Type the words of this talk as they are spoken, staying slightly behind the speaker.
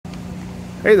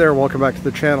Hey there, welcome back to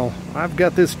the channel. I've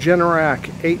got this Generac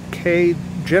 8K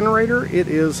generator. It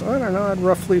is, I don't know,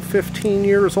 roughly 15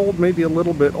 years old, maybe a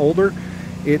little bit older.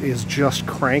 It is just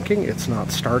cranking, it's not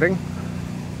starting.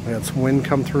 We had some wind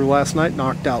come through last night,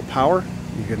 knocked out power.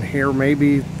 You can hear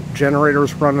maybe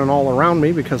generators running all around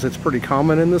me because it's pretty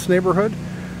common in this neighborhood.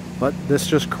 But this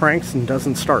just cranks and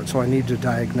doesn't start, so I need to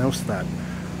diagnose that.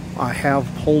 I have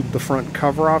pulled the front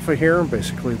cover off of here.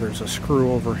 Basically there's a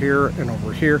screw over here and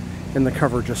over here, and the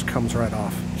cover just comes right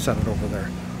off. Set it over there.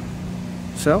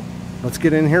 So let's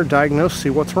get in here, diagnose, see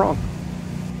what's wrong.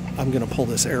 I'm going to pull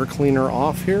this air cleaner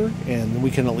off here, and we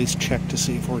can at least check to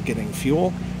see if we're getting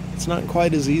fuel. It's not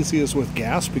quite as easy as with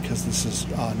gas because this is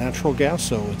natural gas,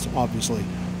 so it's obviously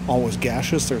always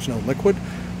gaseous. There's no liquid,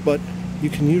 but you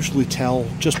can usually tell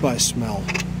just by smell.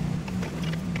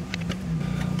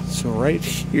 So right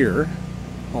here,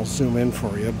 I'll zoom in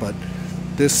for you, but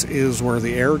this is where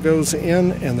the air goes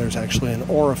in, and there's actually an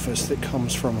orifice that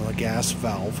comes from a gas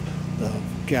valve. The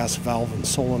gas valve and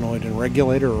solenoid and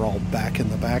regulator are all back in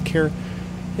the back here,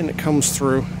 and it comes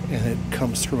through, and it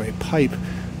comes through a pipe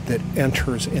that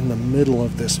enters in the middle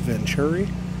of this venturi.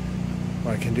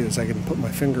 What I can do is I can put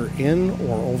my finger in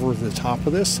or over the top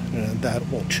of this, and that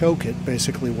will choke it.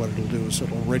 Basically what it'll do is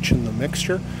it'll richen the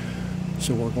mixture.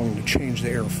 So we're going to change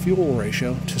the air-fuel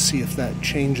ratio to see if that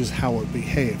changes how it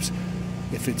behaves.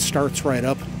 If it starts right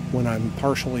up when I'm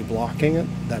partially blocking it,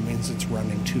 that means it's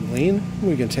running too lean.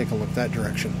 We can take a look that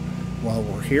direction. While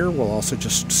we're here, we'll also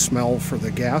just smell for the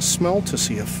gas smell to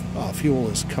see if fuel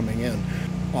is coming in.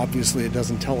 Obviously it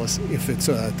doesn't tell us if it's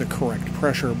the correct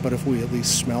pressure, but if we at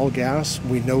least smell gas,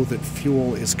 we know that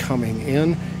fuel is coming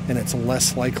in, and it's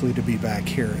less likely to be back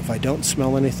here. If I don't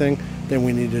smell anything, then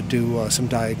we need to do some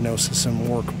diagnosis and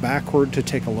work backward to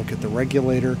take a look at the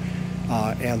regulator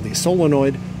and the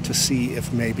solenoid to see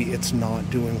if maybe it's not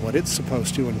doing what it's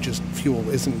supposed to and just fuel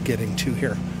isn't getting to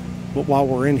here. But while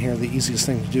we're in here, the easiest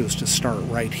thing to do is to start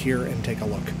right here and take a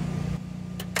look.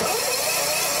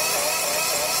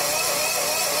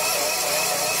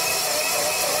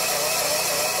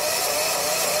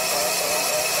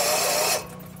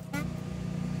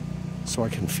 So I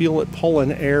can feel it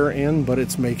pulling air in, but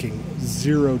it's making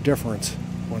zero difference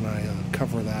when I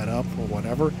cover that up or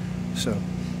whatever. So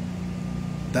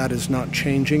that is not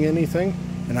changing anything,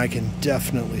 and I can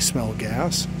definitely smell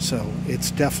gas. So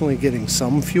it's definitely getting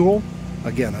some fuel.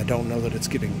 Again, I don't know that it's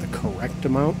getting the correct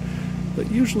amount, but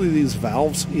usually these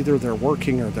valves, either they're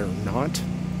working or they're not.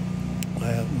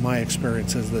 My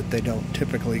experience is that they don't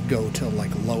typically go to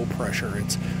like low pressure.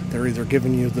 They're either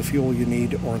giving you the fuel you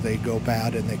need or they go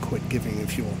bad and they quit giving you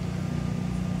fuel.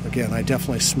 Again, I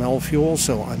definitely smell fuel,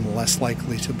 so I'm less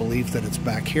likely to believe that it's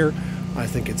back here. I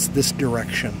think it's this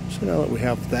direction. So now that we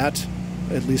have that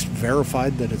at least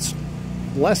verified that it's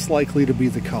less likely to be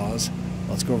the cause,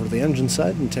 let's go over to the engine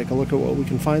side and take a look at what we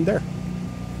can find there.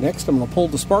 Next, I'm going to pull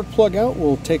the spark plug out.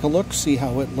 We'll take a look, see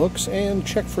how it looks, and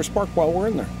check for spark while we're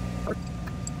in there.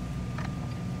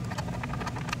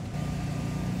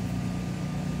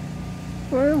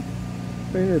 Well,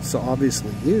 I mean, it's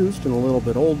obviously used and a little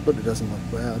bit old, but it doesn't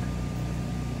look bad.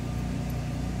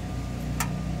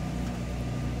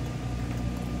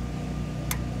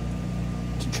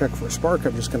 To check for spark,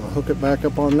 I'm just going to hook it back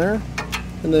up on there,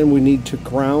 and then we need to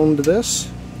ground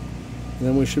this, and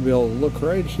then we should be able to look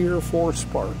right here for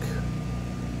spark.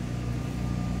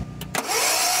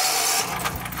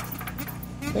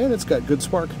 And it's got good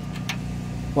spark.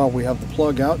 While we have the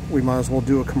plug out, we might as well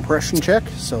do a compression check.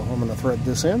 So I'm going to thread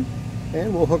this in,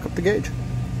 and we'll hook up the gauge.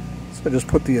 So just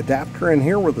put the adapter in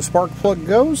here where the spark plug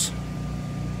goes.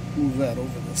 Move that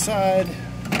over the side.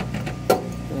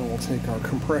 And we'll take our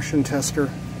compression tester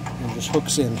and just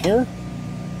hooks in here.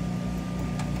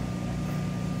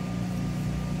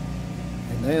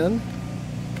 And then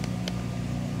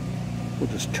we'll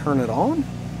just turn it on,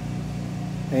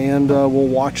 and we'll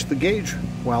watch the gauge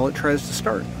while it tries to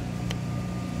start.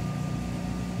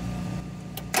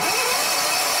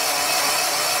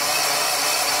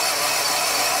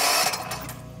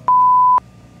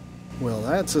 Well,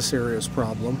 that's a serious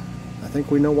problem. I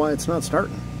think we know why it's not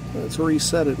starting. Let's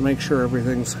reset it, make sure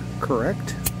everything's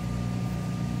correct.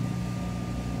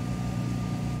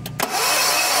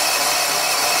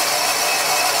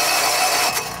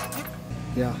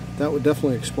 Yeah, that would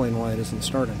definitely explain why it isn't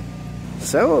starting.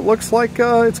 So it looks like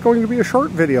it's going to be a short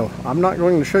video. I'm not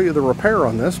going to show you the repair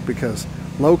on this because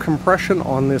low compression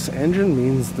on this engine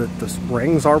means that the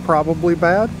rings are probably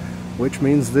bad, which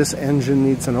means this engine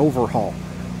needs an overhaul.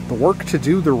 The work to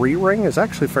do the re-ring is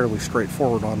actually fairly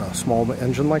straightforward on a small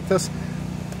engine like this.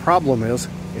 The problem is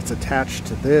it's attached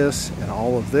to this and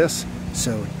all of this,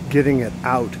 So getting it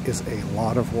out is a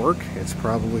lot of work. It's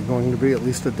probably going to be at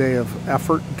least a day of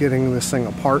effort getting this thing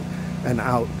apart and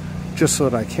out, just so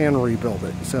that I can rebuild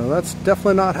it. So that's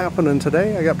definitely not happening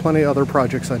today. I got plenty of other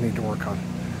projects I need to work on.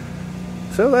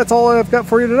 So that's all I've got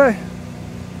for you today.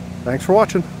 Thanks for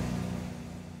watching.